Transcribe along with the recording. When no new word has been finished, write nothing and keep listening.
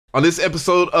On this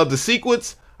episode of The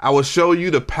Sequence, I will show you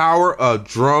the power of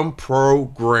drum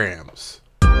programs.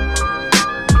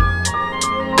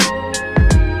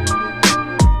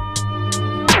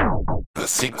 The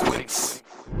Sequence.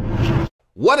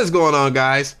 What is going on,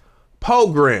 guys?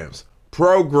 Programs.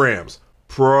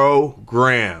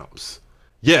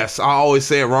 Yes, I always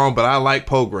say it wrong, but I like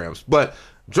programs. But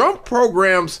drum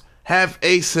programs have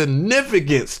a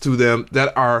significance to them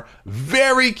that are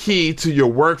very key to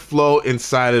your workflow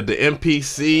inside of the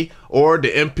MPC or the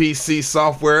MPC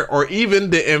software or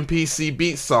even the MPC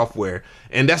Beats software.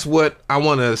 And that's what I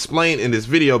want to explain in this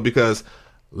video, because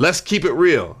let's keep it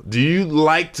real. Do you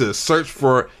like to search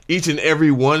for each and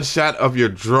every one shot of your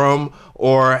drum,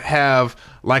 or have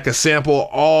like a sample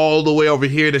all the way over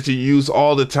here that you use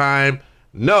all the time?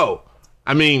 No.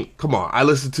 I mean, come on, I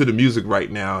listen to the music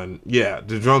right now, and yeah,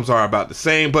 the drums are about the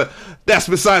same, but that's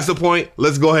besides the point.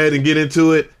 Let's go ahead and get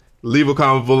into it. Leave a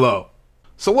comment below.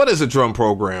 So what is a drum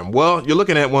program? Well, you're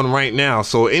looking at one right now.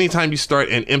 So anytime you start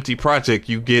an empty project,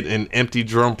 you get an empty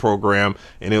drum program,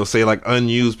 and it'll say like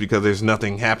unused because there's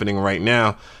nothing happening right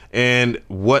now. And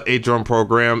what a drum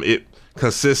program, it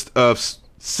consists of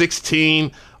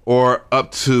 16 or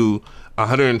up to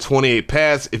 128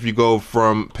 pads if you go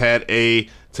from pad A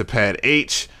to pad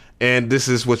H, and this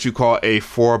is what you call a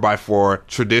 4x4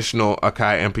 traditional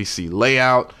AKAI MPC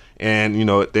layout. And you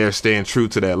know, they're staying true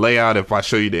to that layout. If I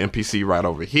show you the MPC right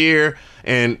over here,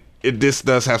 and this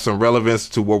does have some relevance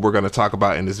to what we're going to talk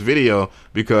about in this video,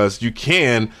 because you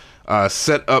can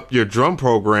set up your drum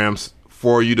programs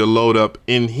for you to load up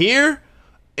in here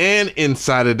and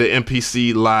inside of the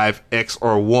MPC Live X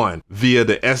or One via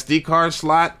the SD card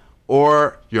slot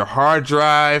or your hard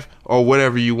drive or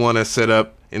whatever you want to set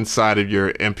up inside of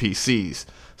your MPCs.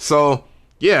 So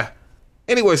yeah,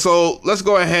 anyway, so let's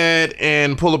go ahead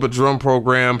and pull up a drum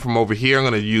program from over here. I'm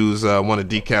going to use one of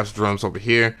Decap's drums over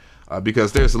here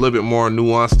because there's a little bit more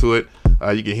nuance to it.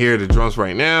 You can hear the drums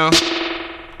right now.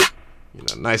 You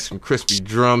know, nice and crispy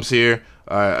drums here.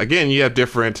 Again, you have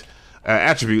different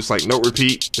attributes like note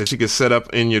repeat that you can set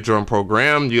up in your drum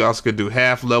program. You also could do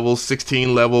half level,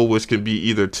 16 level, which can be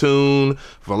either tune,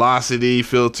 velocity,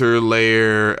 filter,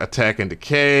 layer, attack, and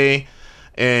decay.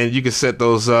 And you can set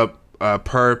those up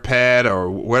per pad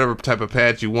or whatever type of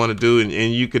pad you want to do.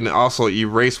 And you can also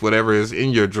erase whatever is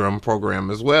in your drum program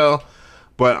as well.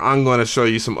 But I'm going to show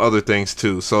you some other things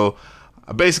too. So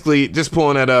basically, just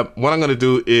pulling that up, what I'm going to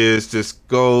do is just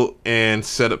go and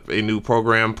set up a new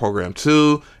program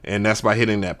 2, and that's by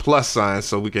hitting that plus sign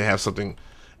so we can have something.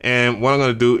 And what I'm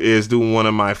going to do is do one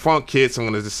of my funk kits. I'm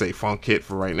going to just say funk kit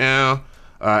for right now.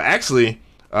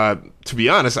 To be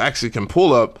honest, I actually can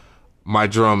pull up my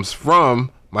drums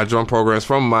from my drum programs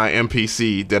from my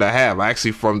MPC that I have,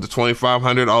 actually from the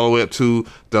 2500 all the way up to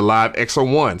the Live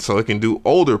X01, so it can do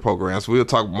older programs. We'll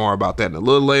talk more about that in a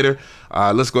little later.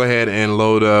 Let's go ahead and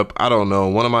load up, I don't know,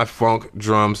 one of my funk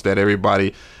drums that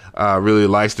everybody really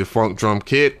likes, the funk drum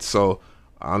kit. So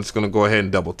I'm just gonna go ahead and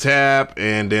double tap,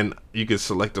 and then you can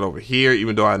select it over here,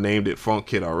 even though I named it funk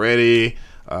kit already.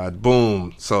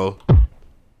 Boom, so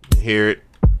hear it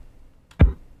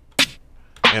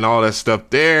and all that stuff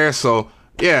there. So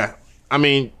yeah, I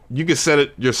mean, you can set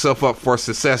it yourself up for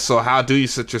success. So how do you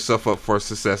set yourself up for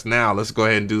success now? Let's go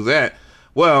ahead and do that.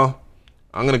 Well,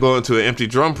 I'm going to go into an empty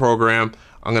drum program.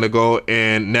 I'm going to go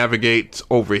and navigate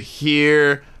over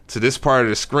here to this part of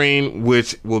the screen,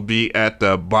 which will be at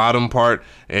the bottom part.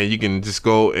 And you can just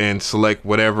go and select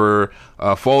whatever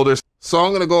folders. So I'm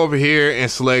going to go over here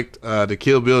and select the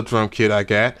Kill Bill drum kit I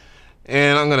got.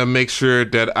 And I'm going to make sure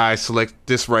that I select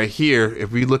this right here.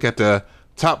 If we look at the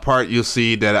top part, you'll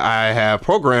see that I have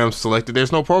programs selected.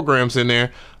 There's no programs in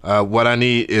there. What I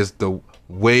need is the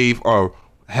wave, or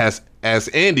as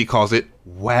Andy calls it,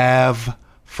 WAV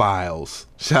files.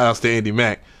 Shout outs to Andy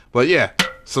Mac. But yeah,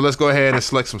 so let's go ahead and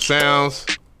select some sounds.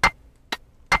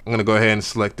 I'm gonna go ahead and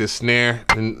select this snare,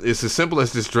 and it's as simple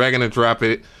as just dragging and drop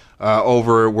it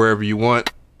over wherever you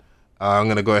want. I'm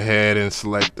gonna go ahead and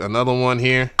select another one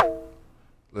here.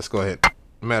 Let's go ahead.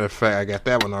 Matter of fact, I got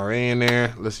that one already in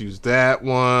there. Let's use that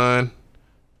one.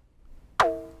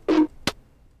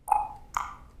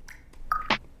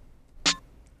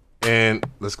 And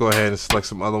let's go ahead and select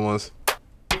some other ones.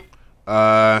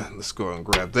 Let's go and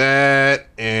grab that.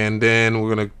 And then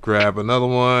we're going to grab another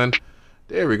one.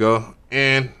 There we go.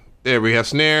 And there we have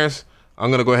snares. I'm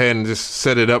going to go ahead and just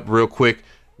set it up real quick.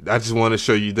 I just want to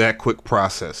show you that quick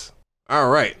process. All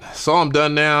right, so I'm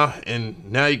done now, and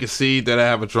now you can see that I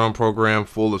have a drum program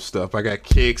full of stuff. I got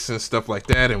kicks and stuff like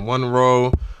that in one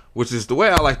row, which is the way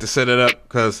I like to set it up,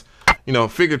 because, you know,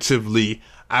 figuratively,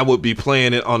 I would be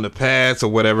playing it on the pads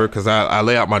or whatever, because I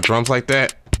lay out my drums like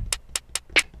that.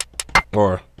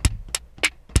 or,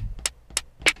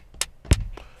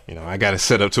 you know, I got it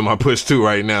set up to my push 2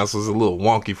 right now, so it's a little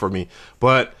wonky for me.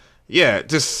 But yeah,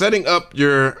 just setting up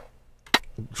your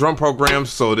drum programs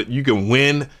so that you can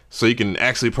win, so you can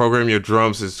actually program your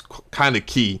drums is kind of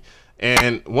key.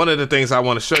 And one of the things I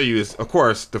want to show you is, of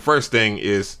course, the first thing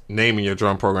is naming your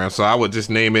drum program. So I would just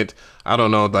name it, I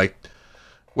don't know, like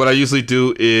what I usually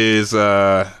do is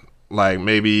like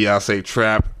maybe I'll say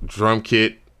trap drum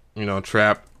kit, you know,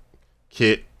 trap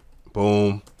kit,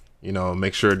 boom, you know,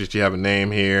 make sure that you have a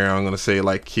name here. I'm going to say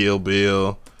like Kill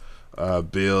Bill,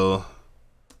 Bill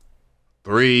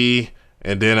 3.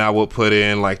 And then I will put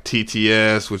in like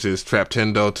TTS, which is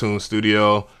Traptendo Tune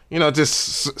Studio. You know,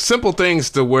 just simple things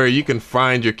to where you can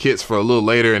find your kits for a little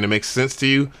later and it makes sense to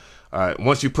you.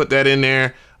 Once you put that in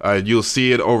there, you'll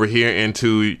see it over here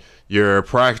into your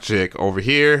project over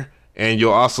here. And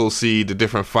you'll also see the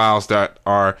different files that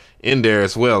are in there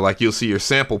as well. Like you'll see your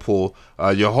sample pool.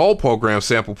 Your whole program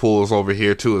sample pool is over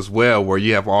here too as well, where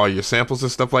you have all your samples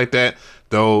and stuff like that.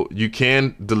 Though you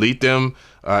can delete them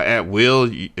at will.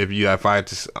 If I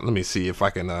just, let me see if I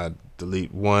can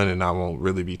delete one and I won't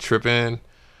really be tripping.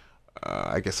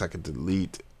 I guess I could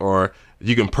delete, or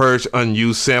you can purge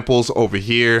unused samples over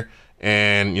here,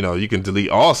 and you know, you can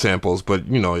delete all samples. But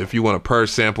you know, if you want to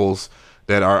purge samples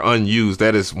that are unused,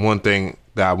 that is one thing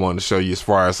that I wanted to show you, as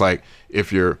far as like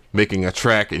if you're making a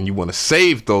track and you want to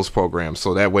save those programs,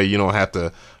 so that way you don't have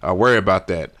to worry about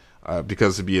that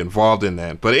because to be involved in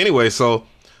that. But anyway, so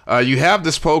you have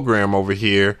this program over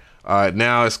here.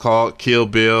 Now it's called Kill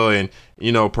Bill, and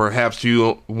you know, perhaps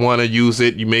you want to use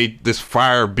it. You made this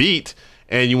fire beat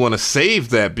and you want to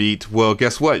save that beat. Well,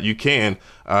 guess what? You can.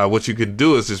 What you could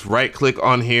do is just right click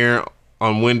on here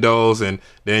on Windows, and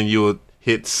then you'll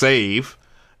hit save.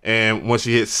 And once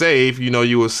you hit save, you know,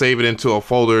 you will save it into a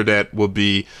folder that will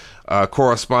be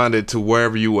corresponded to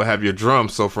wherever you will have your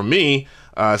drums. So for me,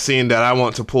 seeing that I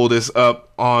want to pull this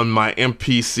up on my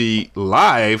MPC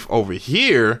Live over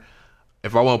here,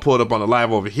 if I want to pull it up on the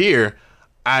live over here,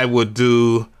 I would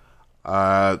do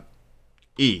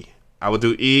E. I would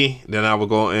do E, then I would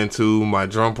go into my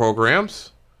drum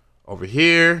programs over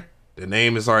here. The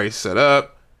name is already set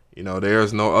up. You know,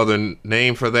 there's no other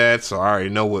name for that, so I already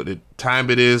know what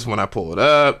time it is when I pull it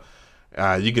up.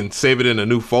 You can save it in a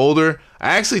new folder. I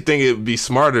actually think it would be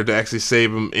smarter to actually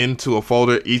save them into a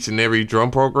folder, each and every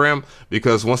drum program,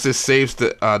 because once it saves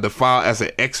the file as an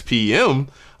XPM,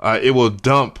 it will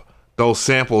dump those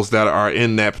samples that are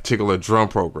in that particular drum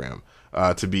program,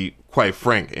 to be quite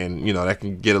frank. And you know, that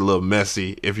can get a little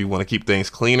messy if you want to keep things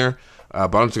cleaner,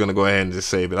 but I'm just gonna go ahead and just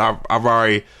save it. I've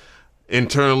already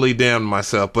internally damned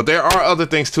myself, but there are other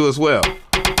things too as well,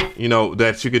 you know,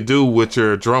 that you can do with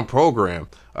your drum program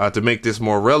to make this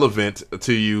more relevant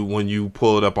to you when you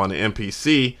pull it up on the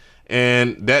MPC.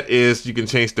 And that is, you can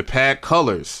change the pad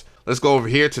colors. Let's go over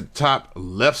here to the top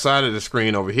left side of the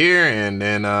screen over here, and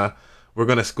then we're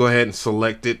gonna go ahead and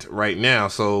select it right now.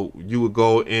 So you would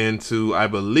go into, I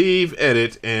believe,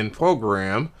 edit and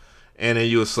program, and then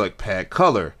you will select pad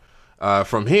color.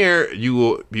 From here, you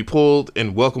will be pulled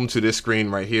and welcome to this screen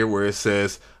right here where it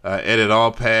says edit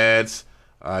all pads.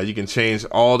 You can change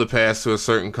all the pads to a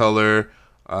certain color.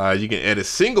 You can edit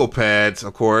single pads,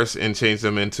 of course, and change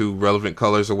them into relevant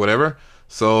colors or whatever.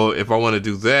 So if I want to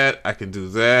do that, I can do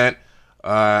that.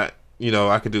 You know,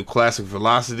 I could do classic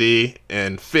velocity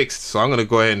and fixed. So I'm going to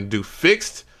go ahead and do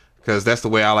fixed, because that's the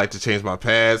way I like to change my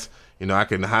pads. You know, I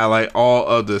can highlight all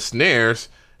of the snares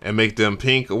and make them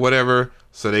pink or whatever,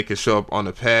 so they can show up on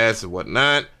the pads and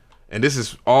whatnot. And this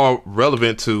is all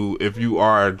relevant to if you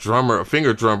are a drummer, a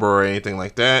finger drummer or anything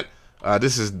like that.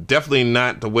 This is definitely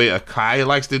not the way AKAI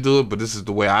likes to do it, but this is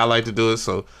the way I like to do it.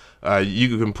 So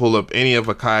you can pull up any of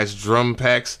AKAI's drum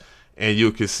packs and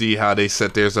you can see how they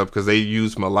set theirs up, because they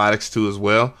use melodics too as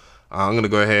well. I'm gonna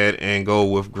go ahead and go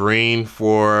with green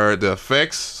for the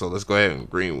effects. So let's go ahead and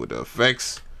green with the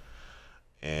effects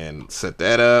and set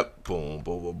that up. Boom,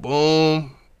 boom, boom,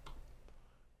 boom.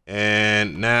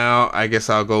 And now I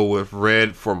guess I'll go with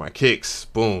red for my kicks.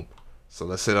 Boom. So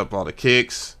let's set up all the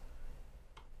kicks,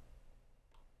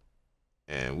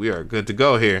 and we are good to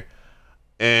go here.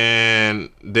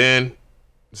 And then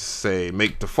say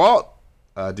make default.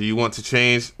 Do you want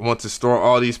to store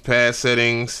all these pad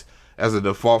settings as a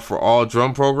default for all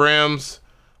drum programs?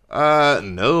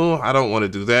 No, I don't want to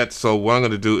do that. So what I'm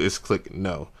going to do is click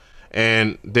no.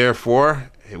 And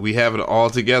therefore, we have it all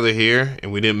together here,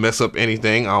 and we didn't mess up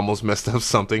anything. I almost messed up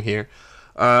something here.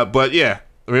 But yeah,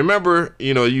 remember,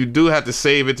 you know, you do have to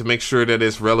save it to make sure that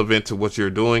it's relevant to what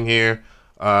you're doing here.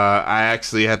 I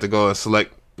actually had to go and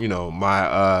select, you know,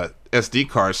 my SD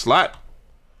card slot.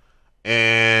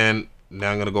 And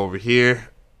now I'm gonna go over here,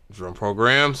 drum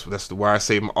programs. That's where I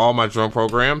save all my drum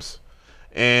programs,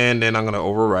 and then I'm gonna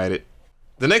overwrite it.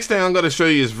 The next thing I'm gonna show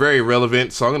you is very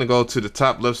relevant, so I'm gonna go to the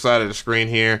top left side of the screen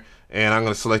here, and I'm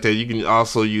gonna select that. You can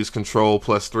also use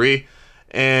Control+3,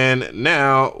 and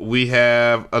now we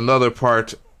have another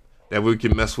part that we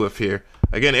can mess with here.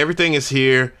 Again, everything is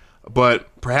here, but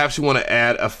perhaps you want to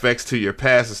add effects to your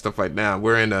pads and stuff like that.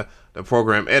 We're in the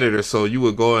program editor, so you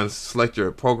would go and select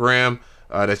your program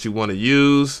that you want to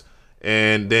use,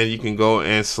 and then you can go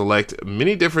and select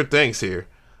many different things here.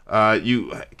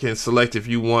 You can select if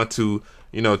you want to,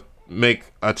 make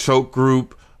a choke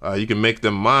group. You can make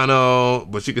them mono,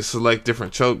 but you can select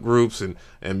different choke groups and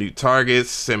mute targets,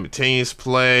 simultaneous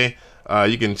play.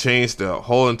 You can change the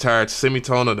whole entire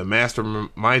semitone of the master.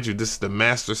 Mind you, this is the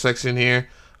master section here.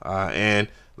 And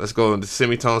let's go into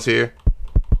semitones here.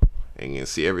 And you can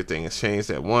see everything is changed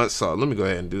at once. So let me go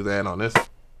ahead and do that on this.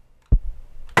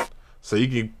 So you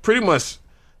can pretty much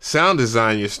sound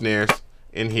design your snares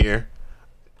in here.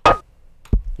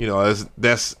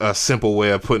 That's a simple way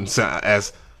of putting sound.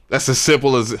 That's a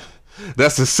simple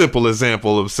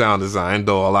example of sound design,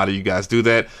 though a lot of you guys do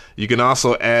that. You can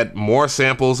also add more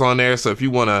samples on there. So if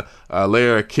you want to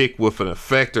layer a kick with an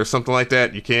effect or something like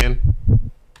that, you can.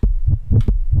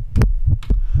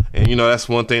 And that's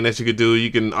one thing that you could do.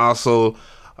 You can also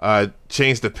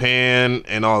change the pan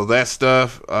and all of that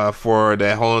stuff for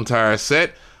that whole entire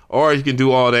set. Or you can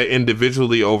do all that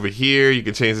individually over here. You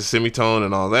can change the semitone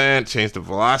and all that, change the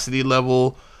velocity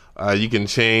level. You can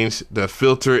change the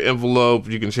filter envelope.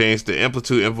 You can change the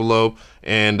amplitude envelope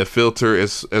and the filter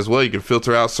as well. You can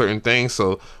filter out certain things.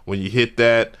 So when you hit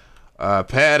that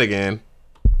pad again,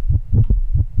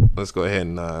 let's go ahead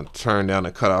and turn down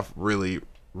the cutoff really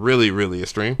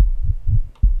extreme.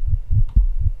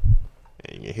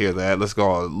 And you can hear that. Let's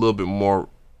go a little bit more.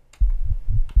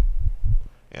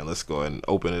 And let's go ahead and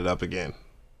open it up again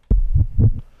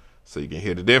so you can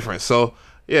hear the difference. So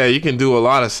yeah, you can do a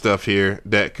lot of stuff here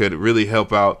that could really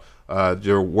help out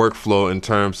your workflow in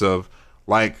terms of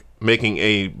like making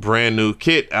a brand new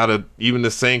kit out of even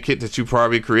the same kit that you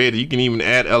probably created. You can even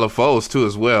add LFOs too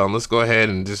as well. And let's go ahead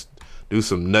and just do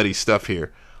some nutty stuff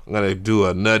here. I'm gonna do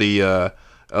a nutty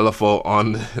LFO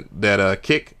on that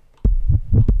kick,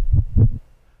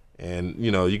 and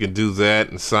you can do that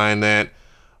and sign that.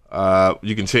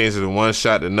 You can change it to one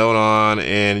shot the note on,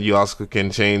 and you also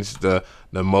can change the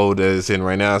mode that it's in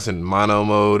right now. It's in mono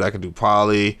mode. I can do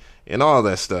poly and all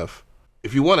that stuff.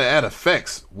 If you want to add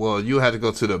effects, well, you have to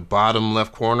go to the bottom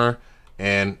left corner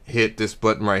and hit this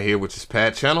button right here, which is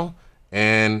pad channel,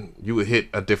 and you would hit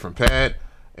a different pad,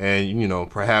 and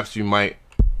perhaps you might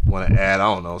want to add,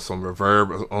 I don't know, some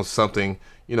reverb on something,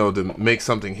 to make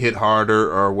something hit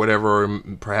harder or whatever.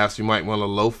 Perhaps you might want a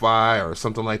lo-fi or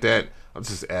something like that. I'll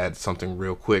just add something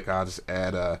real quick. I'll just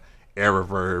add air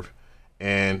reverb,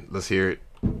 and let's hear it.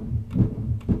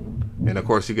 And of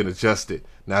course you can adjust it.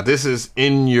 Now this is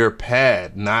in your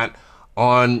pad, not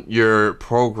on your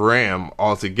program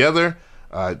altogether.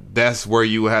 That's where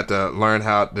you have to learn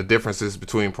how the differences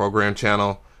between program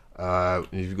channel. If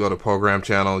you go to program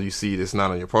channel, you see it's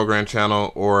not on your program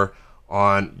channel or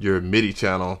on your MIDI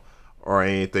channel or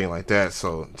anything like that.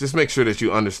 So just make sure that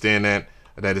you understand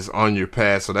that is on your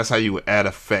pad. So that's how you would add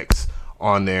effects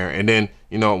on there. And then,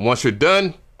 once you're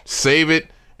done, save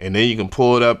it, and then you can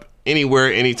pull it up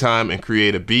anywhere, anytime, and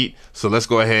create a beat. So let's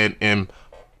go ahead and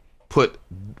put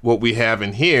what we have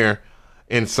in here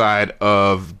inside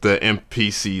of the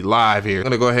MPC Live here. I'm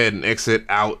gonna go ahead and exit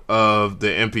out of the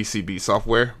MPC Beats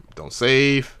software. Don't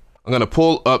save. I'm gonna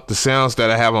pull up the sounds that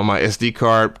I have on my SD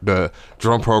card, the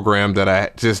drum program that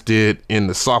I just did in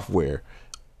the software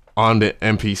on the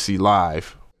MPC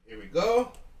Live. Here we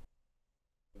go.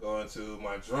 Go into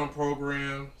my drum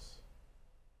programs.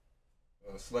 I'm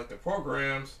gonna select the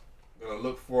programs. I'm gonna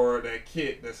look for that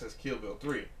kit that says Kill Bill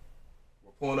 3.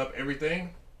 We're pulling up everything.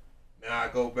 Now I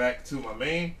go back to my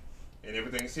main, and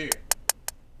everything's here.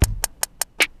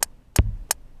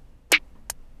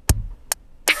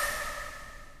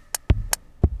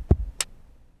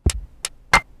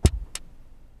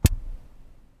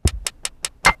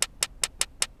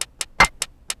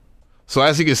 So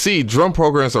as you can see, drum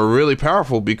programs are really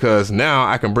powerful because now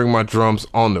I can bring my drums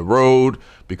on the road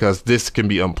because this can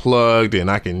be unplugged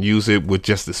and I can use it with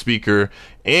just the speaker,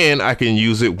 and I can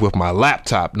use it with my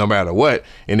laptop no matter what.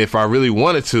 And if I really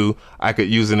wanted to, I could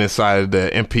use it inside of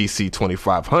the MPC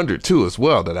 2500 too as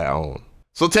well that I own.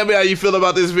 So tell me how you feel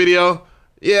about this video.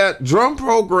 Yeah, drum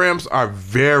programs are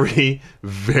very,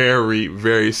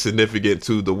 very significant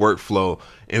to the workflow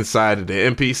inside of the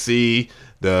MPC,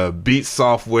 the Beats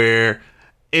software,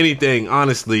 anything,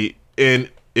 honestly. And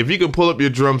if you can pull up your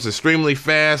drums extremely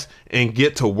fast and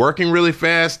get to working really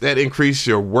fast, that increases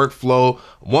your workflow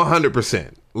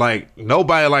 100%. Like,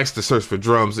 nobody likes to search for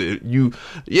drums.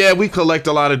 Yeah, we collect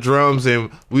a lot of drums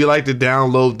and we like to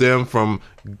download them from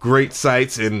great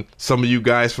sites and some of you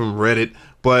guys from Reddit.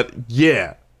 But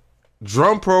yeah,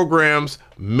 drum programs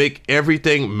make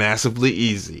everything massively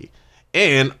easy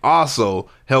and also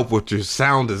help with your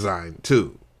sound design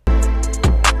too.